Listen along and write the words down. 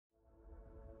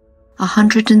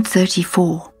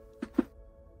134.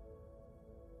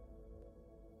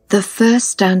 The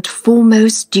first and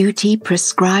foremost duty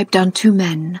prescribed unto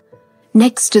men,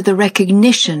 next to the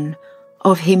recognition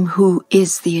of him who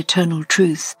is the eternal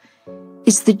truth,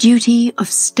 is the duty of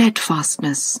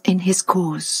steadfastness in his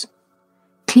cause.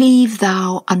 Cleave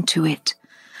thou unto it,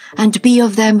 and be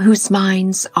of them whose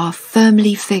minds are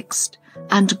firmly fixed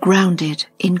and grounded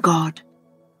in God.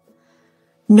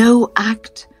 No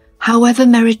act, however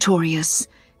meritorious,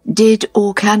 did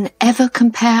or can ever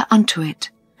compare unto it.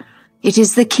 It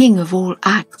is the King of all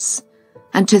acts,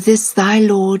 and to this thy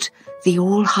Lord, the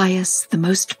all-highest, the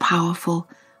most powerful,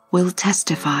 will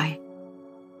testify.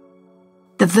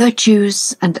 The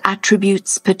virtues and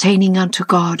attributes pertaining unto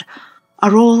God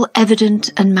are all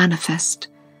evident and manifest,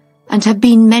 and have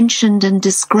been mentioned and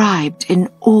described in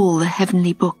all the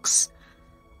heavenly books.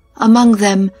 Among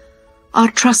them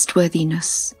are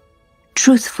trustworthiness,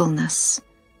 truthfulness,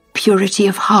 purity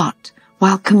of heart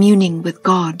while communing with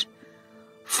God,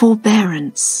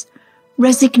 forbearance,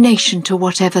 resignation to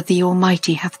whatever the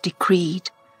Almighty hath decreed,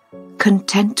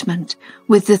 contentment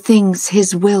with the things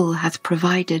his will hath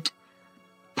provided,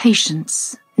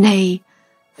 patience, nay,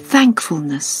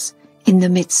 thankfulness in the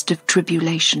midst of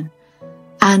tribulation,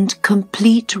 and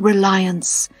complete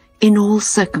reliance in all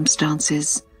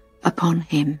circumstances upon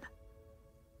him.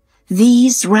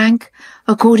 These rank,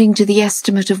 according to the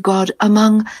estimate of God,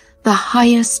 among the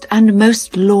highest and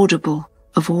most laudable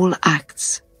of all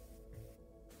acts.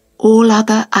 All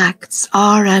other acts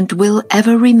are and will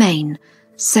ever remain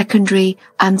secondary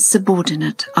and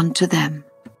subordinate unto them.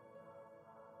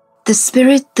 The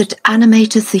spirit that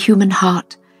animateth the human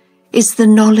heart is the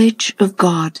knowledge of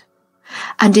God,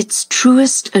 and its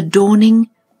truest adorning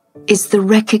is the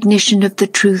recognition of the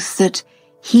truth that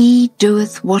he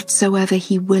doeth whatsoever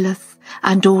he willeth,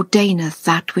 and ordaineth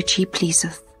that which he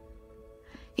pleaseth.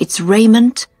 Its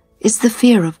raiment is the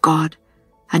fear of God,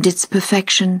 and its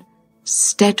perfection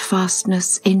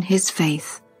steadfastness in his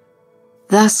faith.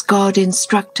 Thus God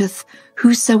instructeth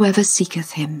whosoever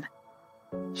seeketh him.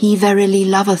 He verily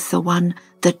loveth the one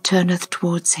that turneth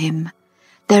towards him.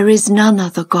 There is none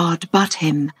other God but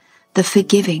him, the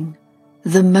forgiving,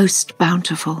 the most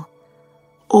bountiful.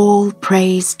 All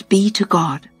praised be to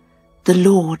God, the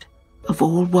Lord of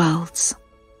all worlds.